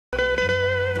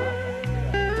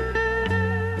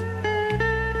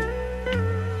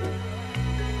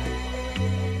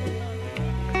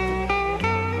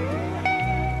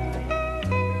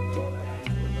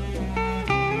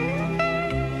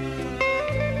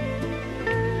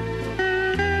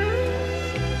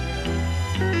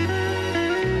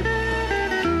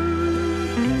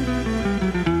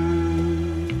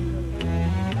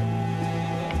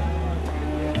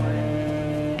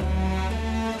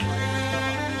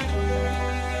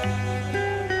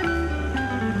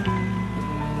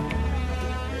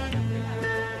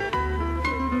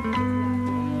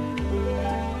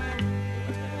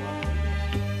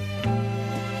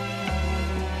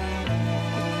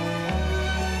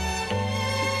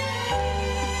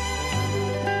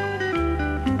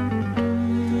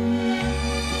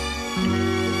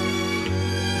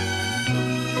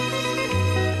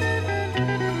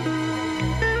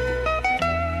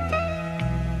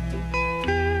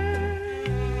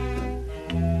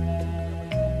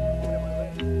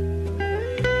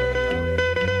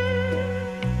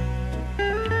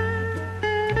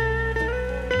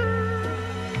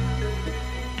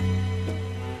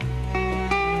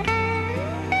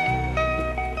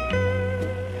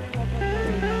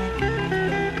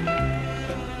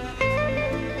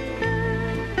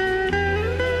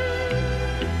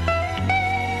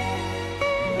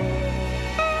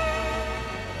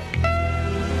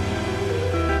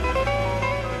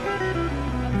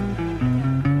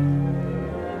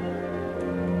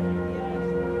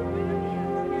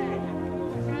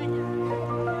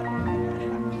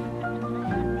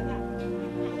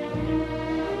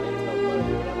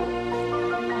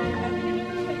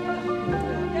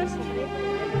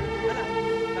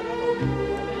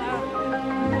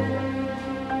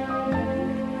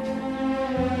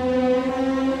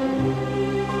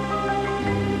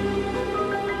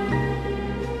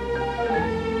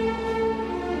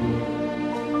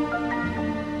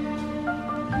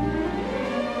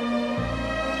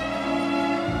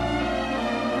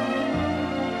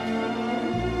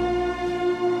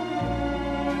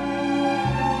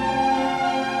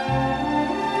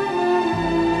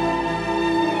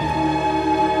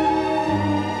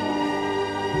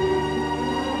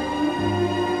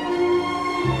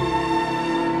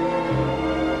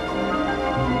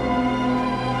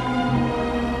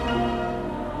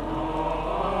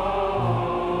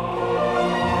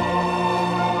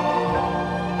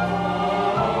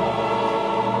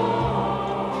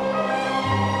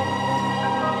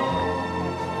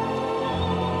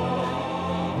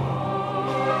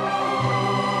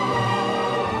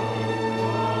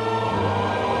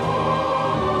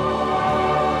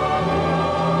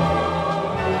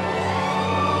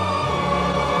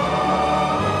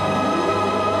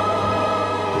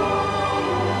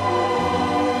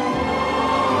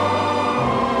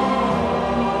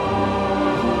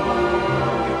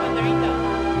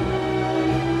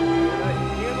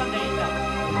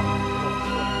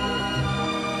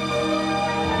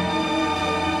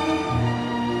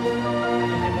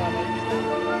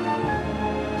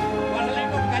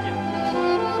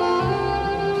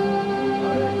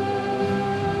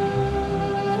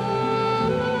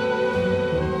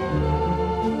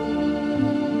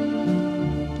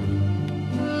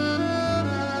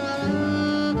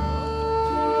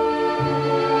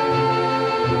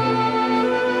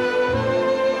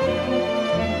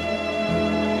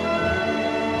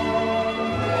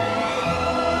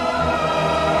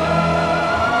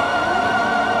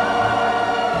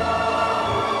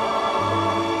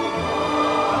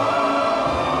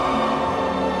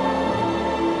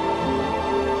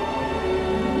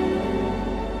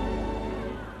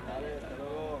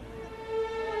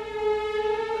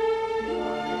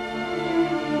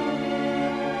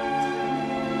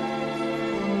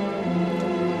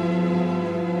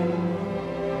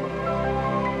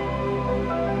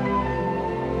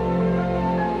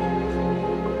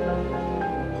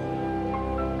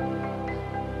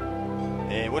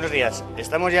Buenos días,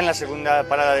 estamos ya en la segunda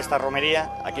parada de esta romería.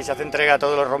 Aquí se hace entrega a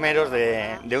todos los romeros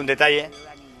de un detalle.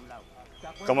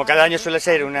 Como cada año suele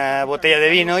ser una botella de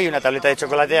vino y una tableta de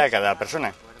chocolate a cada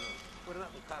persona.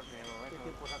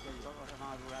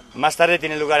 Más tarde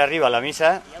tiene lugar arriba la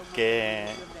misa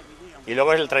y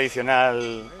luego es el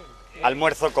tradicional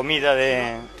almuerzo, comida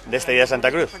de este día de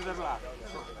Santa Cruz.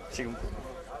 Sí.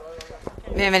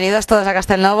 Bienvenidos todos a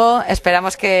Castelnovo,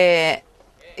 esperamos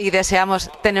y deseamos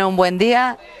tener un buen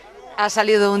día. Ha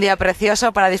salido un día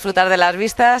precioso para disfrutar de las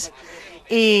vistas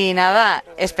y nada,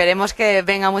 esperemos que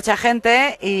venga mucha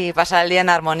gente y pasar el día en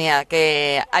armonía,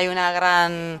 que hay un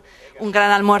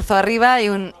gran almuerzo arriba y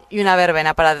una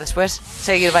verbena para después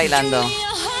seguir bailando.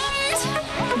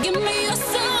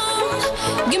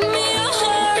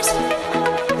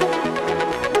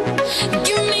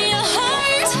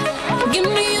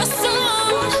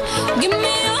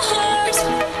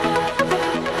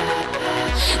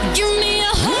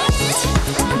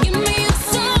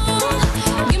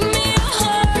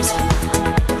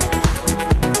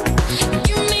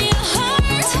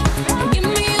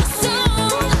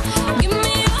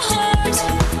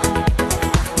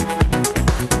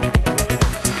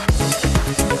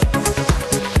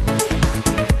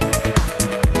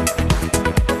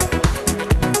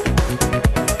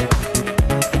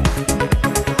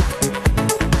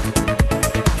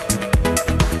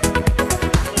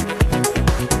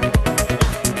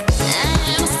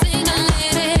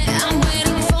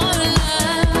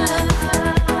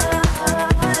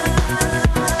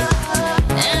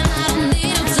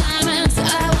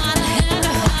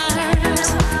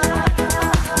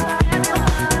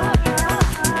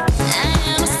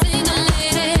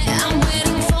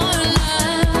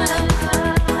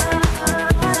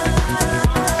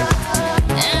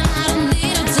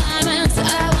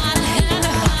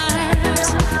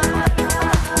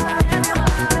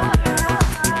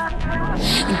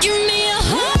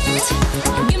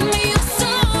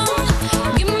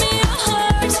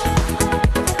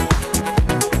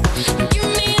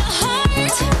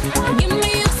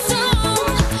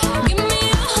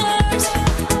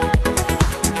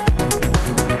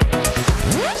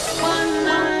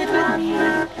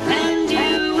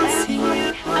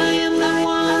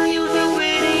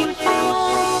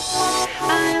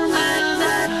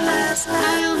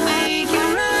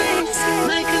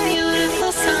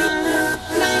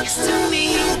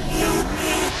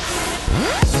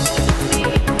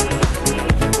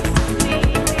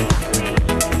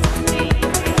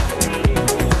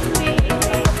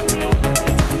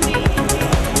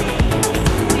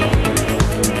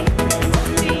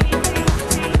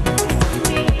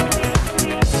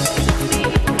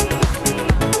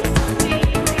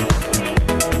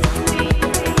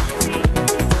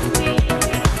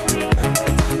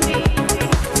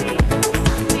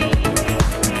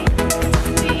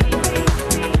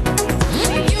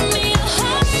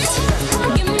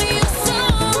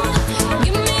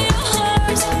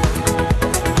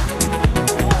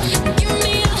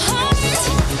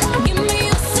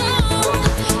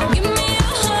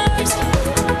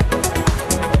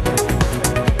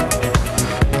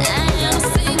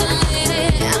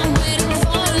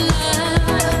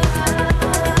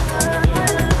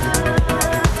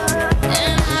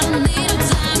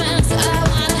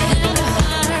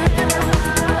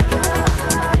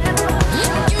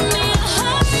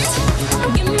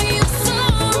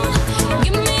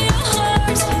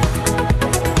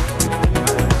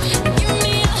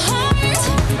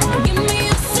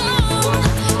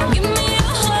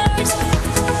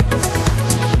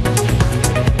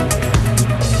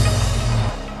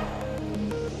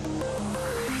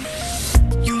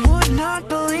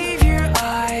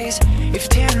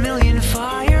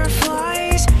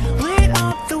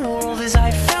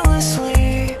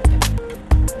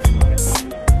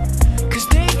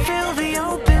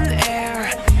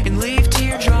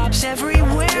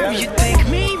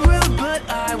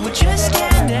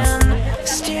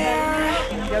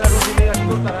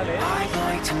 I'd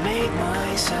like to make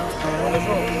myself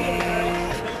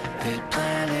believe that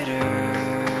planet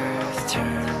Earth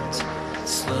turns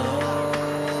slowly.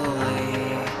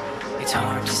 It's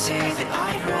hard to say that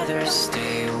I'd rather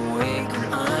stay awake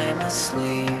when I'm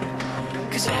asleep,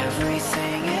 'cause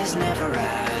everything is never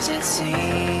as it seems.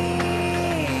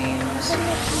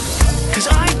 'Cause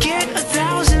I get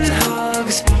 1,000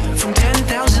 hugs from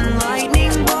 10,000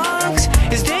 lightning bugs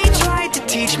as they try to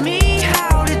teach me